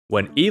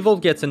When evil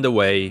gets in the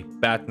way,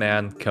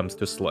 Batman comes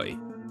to slay.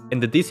 In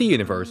the DC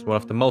universe, one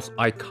of the most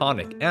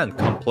iconic and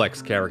complex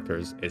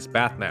characters is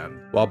Batman.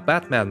 While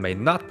Batman may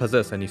not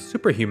possess any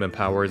superhuman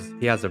powers,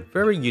 he has a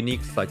very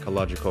unique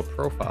psychological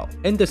profile.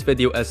 In this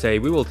video essay,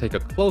 we will take a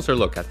closer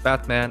look at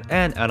Batman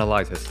and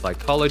analyze his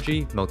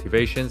psychology,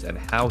 motivations, and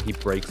how he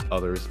breaks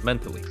others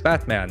mentally.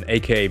 Batman,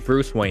 aka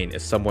Bruce Wayne,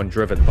 is someone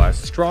driven by a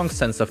strong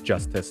sense of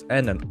justice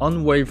and an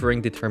unwavering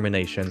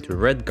determination to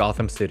rid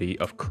Gotham City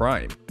of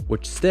crime,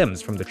 which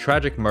stems from the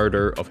tragic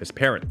murder of his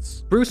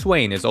parents. Bruce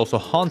Wayne is also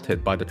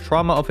haunted by the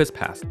trauma of his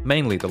past,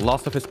 mainly the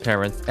loss of his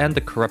parents and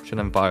the corruption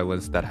and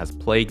violence that has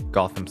plagued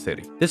Gotham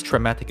City. This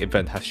traumatic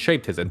event has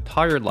shaped his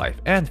entire life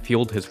and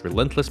fueled his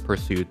relentless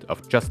pursuit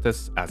of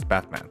justice as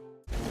Batman.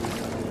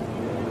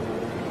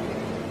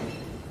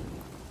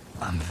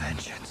 I'm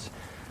vengeance.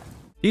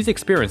 These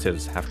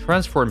experiences have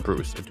transformed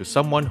Bruce into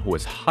someone who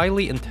is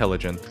highly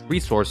intelligent,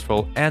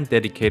 resourceful, and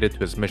dedicated to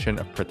his mission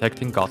of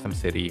protecting Gotham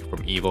City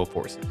from evil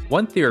forces.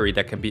 One theory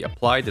that can be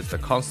applied is the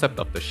concept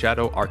of the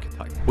shadow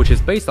archetype, which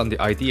is based on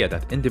the idea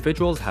that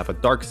individuals have a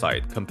dark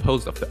side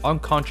composed of the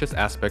unconscious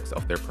aspects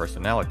of their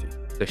personality.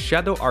 The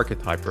shadow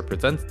archetype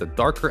represents the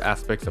darker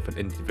aspects of an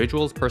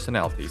individual's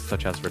personality,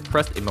 such as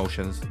repressed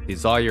emotions,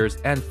 desires,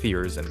 and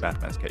fears in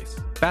Batman's case.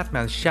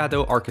 Batman's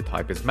shadow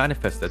archetype is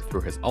manifested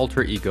through his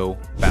alter ego,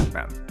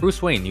 Batman.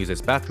 Bruce Wayne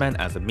uses Batman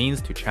as a means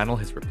to channel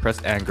his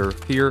repressed anger,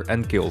 fear,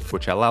 and guilt,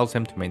 which allows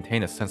him to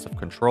maintain a sense of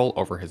control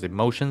over his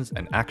emotions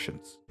and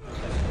actions.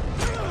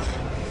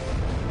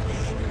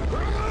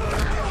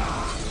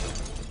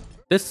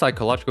 This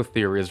psychological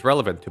theory is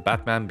relevant to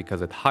Batman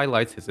because it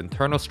highlights his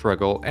internal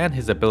struggle and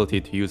his ability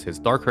to use his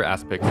darker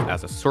aspects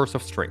as a source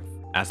of strength.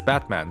 As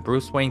Batman,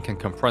 Bruce Wayne can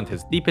confront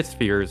his deepest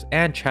fears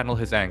and channel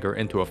his anger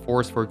into a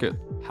force for good.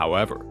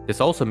 However,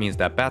 this also means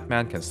that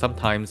Batman can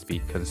sometimes be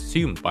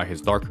consumed by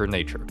his darker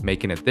nature,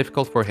 making it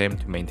difficult for him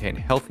to maintain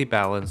healthy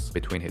balance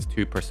between his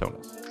two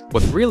personas.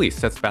 What really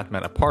sets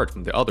Batman apart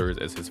from the others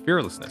is his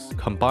fearlessness,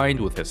 combined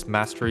with his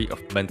mastery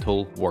of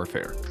mental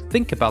warfare.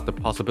 Think about the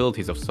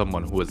possibilities of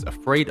someone who is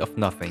afraid of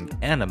nothing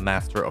and a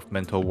master of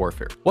mental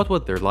warfare. What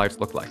would their lives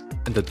look like?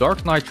 In the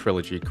Dark Knight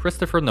trilogy,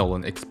 Christopher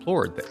Nolan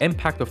explored the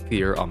impact of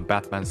fear on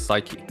Batman's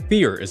psyche.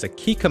 Fear is a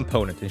key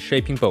component in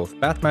shaping both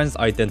Batman's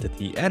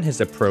identity and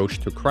his approach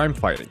to crime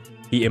fighting.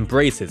 He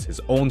embraces his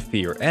own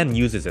fear and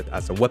uses it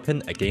as a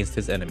weapon against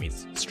his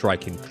enemies,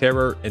 striking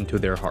terror into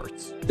their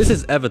hearts. This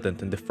is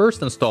evident in the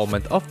first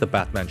installment of the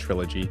Batman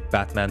trilogy,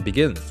 Batman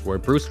Begins, where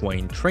Bruce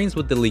Wayne trains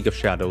with the League of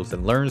Shadows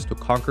and learns to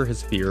conquer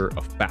his fear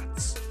of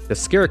bats. The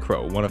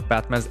Scarecrow, one of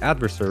Batman's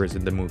adversaries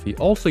in the movie,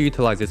 also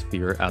utilizes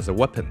fear as a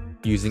weapon,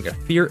 using a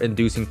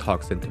fear-inducing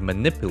toxin to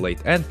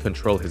manipulate and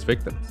control his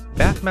victims.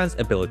 Batman's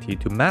ability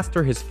to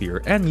master his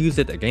fear and use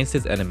it against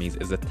his enemies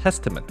is a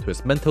testament to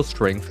his mental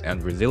strength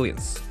and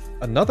resilience.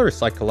 Another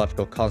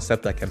psychological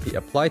concept that can be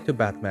applied to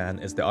Batman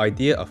is the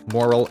idea of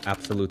moral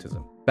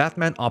absolutism.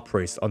 Batman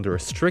operates under a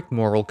strict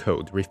moral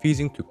code,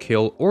 refusing to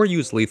kill or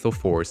use lethal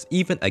force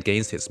even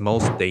against his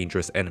most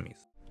dangerous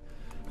enemies.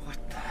 What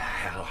the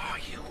hell are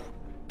you?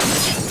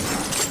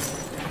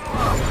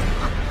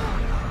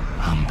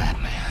 I'm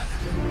Batman.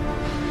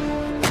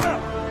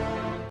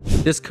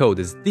 This code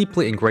is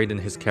deeply ingrained in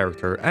his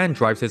character and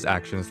drives his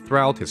actions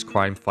throughout his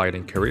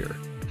crime-fighting career.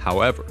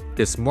 However,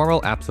 this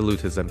moral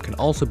absolutism can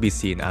also be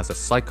seen as a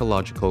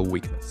psychological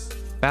weakness.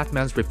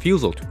 Batman's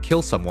refusal to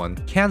kill someone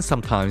can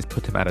sometimes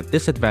put him at a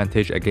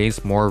disadvantage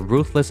against more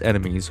ruthless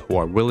enemies who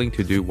are willing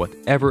to do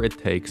whatever it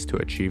takes to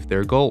achieve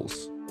their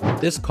goals.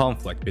 This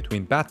conflict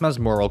between Batman's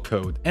moral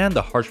code and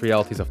the harsh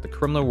realities of the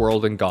criminal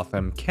world in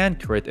Gotham can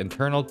create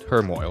internal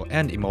turmoil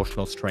and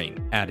emotional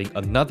strain, adding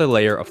another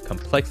layer of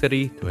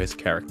complexity to his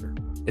character.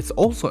 It's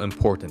also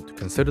important to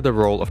consider the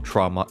role of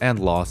trauma and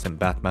loss in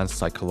Batman's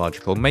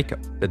psychological makeup.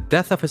 The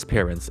death of his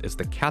parents is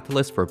the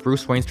catalyst for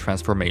Bruce Wayne's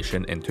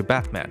transformation into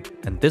Batman,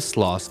 and this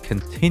loss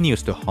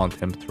continues to haunt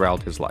him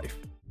throughout his life.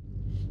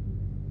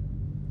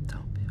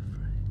 Don't be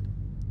afraid.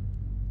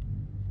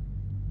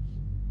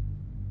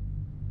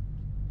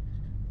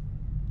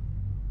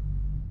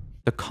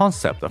 The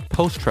concept of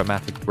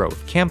post-traumatic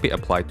growth can be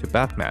applied to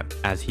Batman,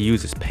 as he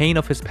uses pain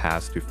of his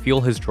past to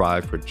fuel his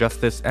drive for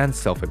justice and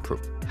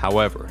self-improvement.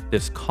 However,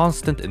 this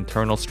constant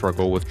internal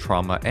struggle with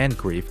trauma and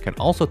grief can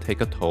also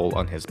take a toll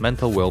on his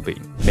mental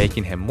well-being,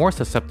 making him more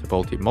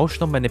susceptible to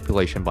emotional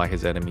manipulation by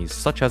his enemies,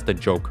 such as the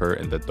Joker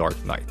in The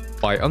Dark Knight.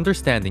 By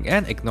understanding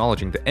and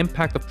acknowledging the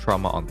impact of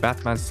trauma on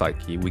Batman's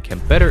psyche, we can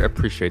better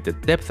appreciate the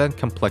depth and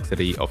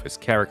complexity of his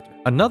character.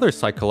 Another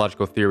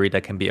psychological theory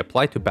that can be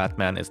applied to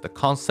Batman is the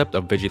concept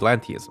of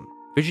vigilantism.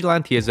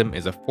 Vigilantism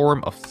is a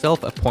form of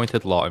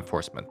self-appointed law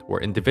enforcement, where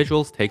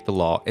individuals take the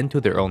law into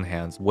their own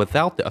hands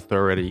without the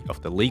authority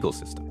of the legal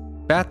system.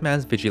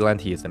 Batman's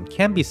vigilantism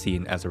can be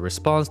seen as a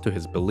response to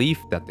his belief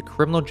that the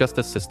criminal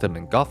justice system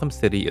in Gotham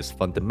City is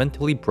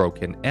fundamentally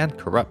broken and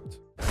corrupt.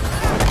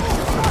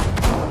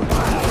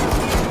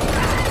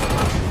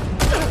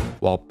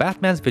 While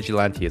Batman's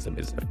vigilantism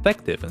is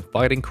effective in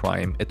fighting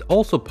crime, it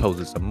also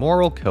poses a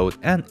moral code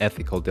and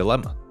ethical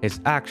dilemma. His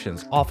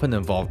actions often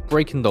involve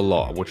breaking the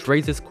law, which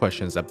raises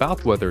questions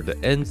about whether the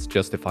ends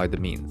justify the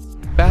means.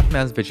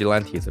 Batman's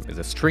vigilantism is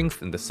a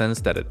strength in the sense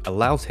that it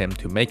allows him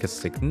to make a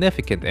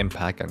significant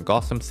impact on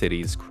Gotham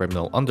City's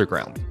criminal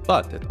underground.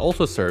 But it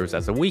also serves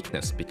as a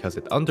weakness because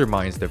it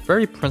undermines the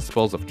very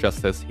principles of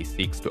justice he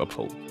seeks to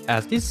uphold.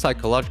 As these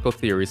psychological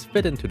theories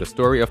fit into the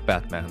story of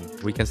Batman,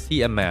 we can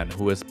see a man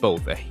who is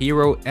both a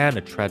hero and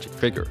a tragic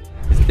figure.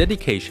 His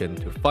dedication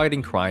to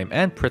fighting crime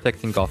and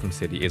protecting Gotham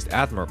City is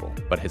admirable,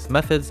 but his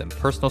methods and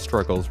personal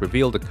struggles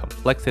reveal the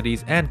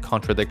complexities and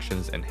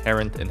contradictions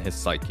inherent in his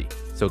psyche.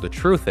 So the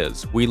truth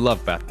is, we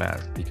love Batman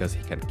because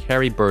he can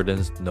carry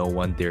burdens no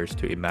one dares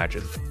to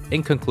imagine.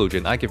 In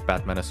conclusion, I give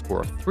Batman a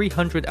score of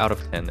 300 out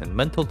of 10 in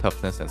mental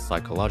toughness and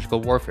psychological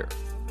warfare,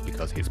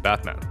 because he's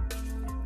Batman.